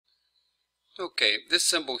Okay, this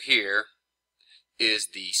symbol here is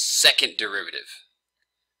the second derivative.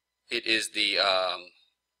 It is the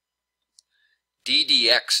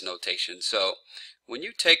ddx notation. So when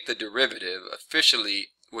you take the derivative, officially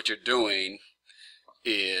what you're doing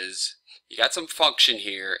is you got some function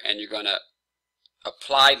here and you're going to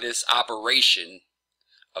apply this operation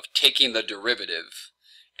of taking the derivative,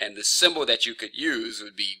 and the symbol that you could use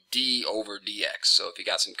would be d over dx. So if you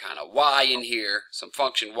got some kind of y in here, some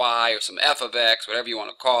function y or some f of x, whatever you want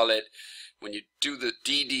to call it, when you do the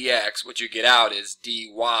d dx, what you get out is dy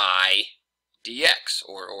dx,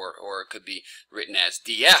 or it could be written as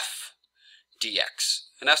df dx,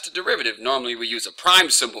 and that's the derivative. Normally we use a prime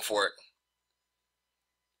symbol for it.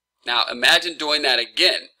 Now imagine doing that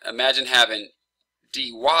again. Imagine having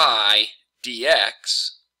dy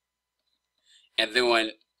dx and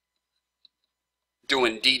then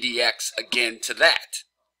doing ddx again to that.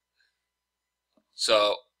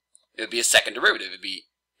 So it would be a second derivative.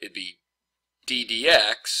 It'd be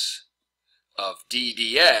ddx of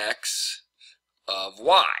ddx of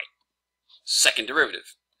y. Second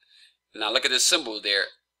derivative. Now look at this symbol there.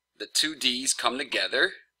 The two d's come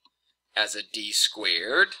together as a d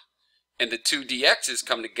squared, and the two dx's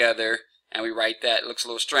come together, and we write that. It looks a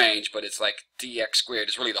little strange, but it's like dx squared.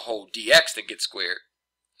 It's really the whole dx that gets squared.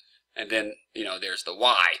 And then, there's the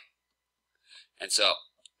y. And so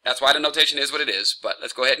that's why the notation is what it is, but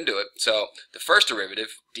let's go ahead and do it. So the first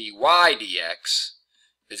derivative, dy dx,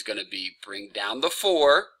 is going to be bring down the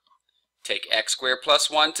 4, take x squared plus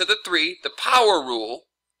 1 to the 3, the power rule.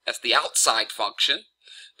 That's the outside function.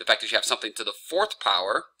 The fact that you have something to the 4th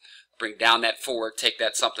power, bring down that 4, take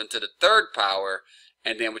that something to the 3rd power,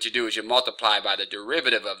 and then what you do is you multiply by the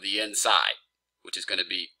derivative of the inside, which is going to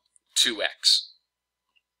be 2x.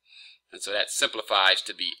 And so that simplifies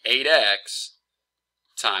to be 8x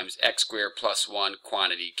times x squared plus 1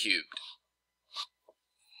 quantity cubed.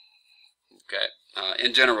 Okay.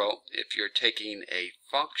 In general, if you're taking a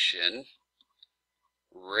function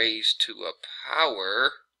raised to a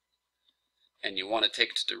power and you want to take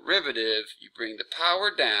its derivative, you bring the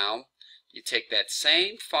power down, you take that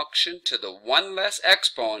same function to the one less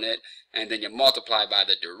exponent, and then you multiply by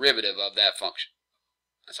the derivative of that function.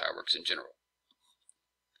 That's how it works in general.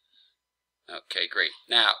 Okay, great.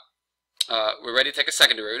 Now, we're ready to take a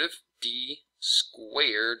second derivative, d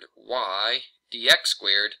squared y dx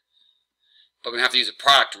squared, but we're going to have to use a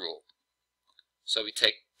product rule. So we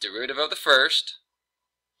take derivative of the first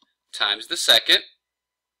times the second,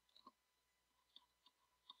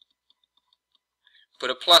 put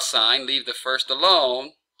a plus sign, leave the first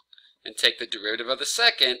alone, and take the derivative of the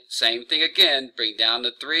second. Same thing again, bring down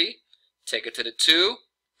the 3, take it to the 2,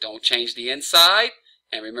 don't change the inside,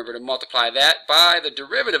 and remember to multiply that by the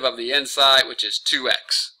derivative of the inside, which is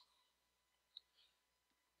 2x.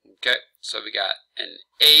 Okay, so we got an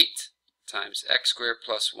 8 times x squared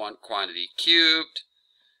plus 1 quantity cubed,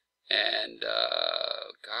 and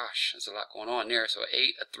gosh, there's a lot going on there. So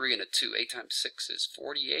 8, a 3, and a 2. 8 times 6 is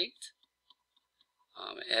 48.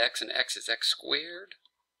 X and x is x squared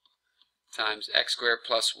times x squared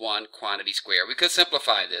plus 1 quantity squared. We could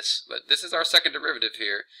simplify this, but this is our second derivative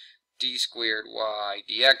here, d squared y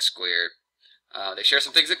dx squared. They share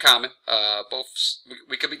some things in common.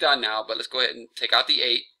 We could be done now, but let's go ahead and take out the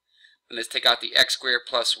 8, and let's take out the x squared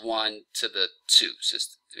plus 1 to the 2.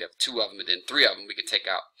 Since we have 2 of them and then 3 of them, we can take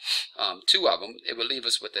out 2 of them. It would leave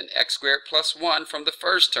us with an x squared plus 1 from the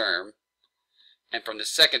first term, and from the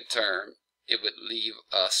second term it would leave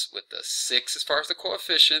us with the 6 as far as the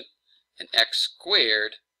coefficient, and x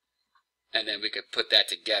squared, and then we could put that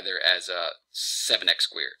together as a 7x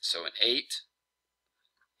squared. So an 8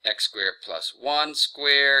 x squared plus 1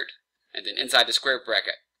 squared, and then inside the square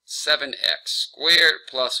bracket 7x squared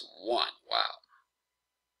plus 1. Wow.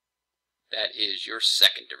 That is your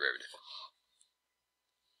second derivative.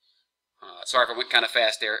 Sorry if I went kind of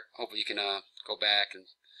fast there. Hopefully you can go back and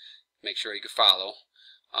make sure you can follow.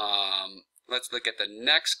 Let's look at the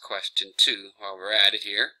next question too while we're at it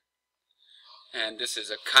here. And this is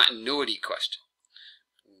a continuity question.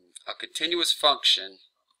 A continuous function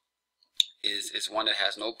is one that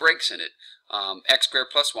has no breaks in it. X squared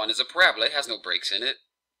plus 1 is a parabola. It has no breaks in it.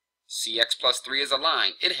 Cx plus 3 is a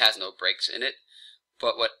line. It has no breaks in it.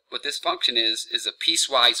 But what this function is a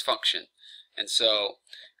piecewise function. And so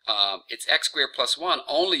it's x squared plus 1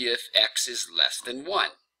 only if x is less than 1.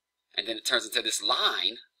 And then it turns into this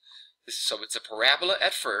line. So it's a parabola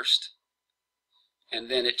at first, and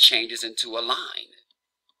then it changes into a line.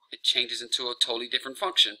 It changes into a totally different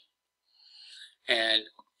function. And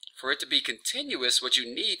for it to be continuous, what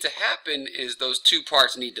you need to happen is those two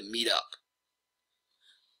parts need to meet up.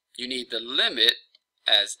 You need the limit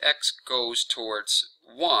as x goes towards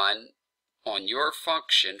 1 on your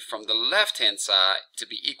function from the left-hand side to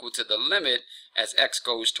be equal to the limit as x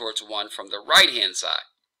goes towards 1 from the right-hand side.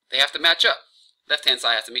 They have to match up. Left-hand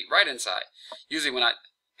side has to meet right-hand side. Usually when I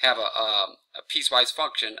have a piecewise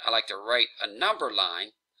function, I like to write a number line,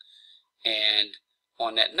 and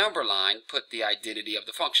on that number line put the identity of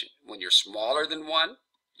the function. When you're smaller than 1,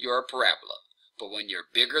 you're a parabola. But when you're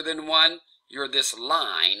bigger than 1, you're this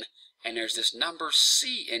line, and there's this number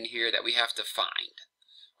c in here that we have to find.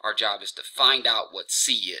 Our job is to find out what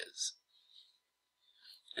c is.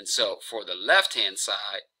 And so for the left-hand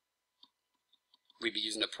side, we'd be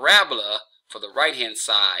using the parabola. For the right-hand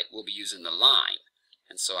side, we'll be using the line.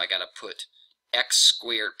 And so I got to put x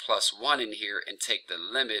squared plus 1 in here and take the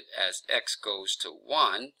limit as x goes to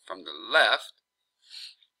 1 from the left.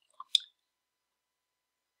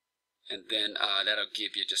 And then that'll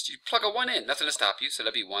give you you plug a 1 in, nothing to stop you. So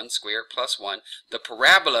that'll be 1 squared plus 1. The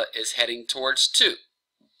parabola is heading towards 2.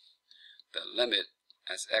 The limit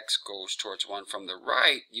as x goes towards 1 from the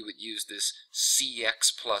right, you would use this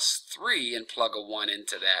cx plus 3 and plug a 1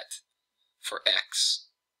 into that for x.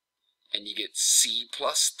 And you get c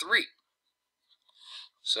plus 3.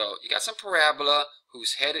 So you got some parabola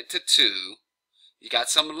who's headed to 2. You got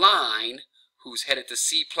some line who's headed to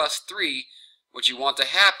c plus 3. What you want to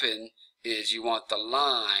happen is you want the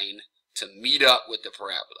line to meet up with the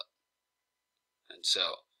parabola. And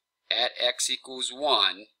so at x equals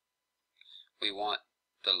 1, we want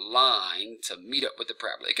the line to meet up with the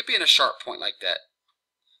parabola. It could be in a sharp point like that.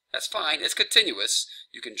 That's fine. It's continuous.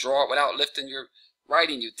 You can draw it without lifting your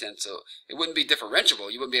writing utensil. It wouldn't be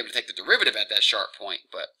differentiable. You wouldn't be able to take the derivative at that sharp point.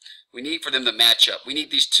 But we need for them to match up. We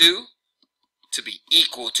need these two to be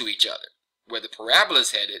equal to each other. Where the parabola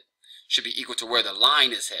is headed should be equal to where the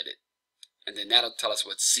line is headed. And then that'll tell us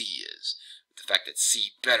what c is. The fact that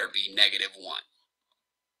c better be negative 1.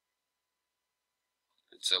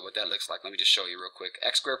 And so what that looks like, let me just show you real quick.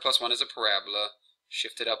 X squared plus 1 is a parabola.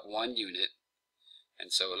 Shifted up 1 unit.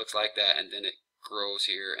 And so it looks like that, and then it grows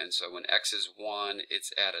here. And so when x is 1,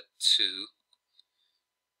 it's at a 2.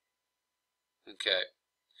 Okay.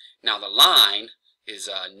 Now the line is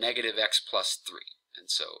negative x plus 3. And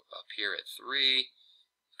so up here at 3,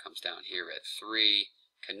 comes down here at 3,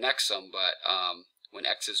 connects them, but when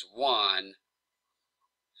x is 1,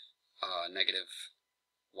 negative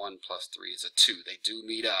 1 plus 3 is a 2. They do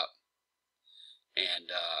meet up. And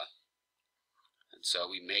so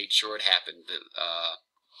we made sure it happened.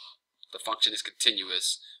 The function is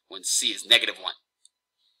continuous when c is negative 1.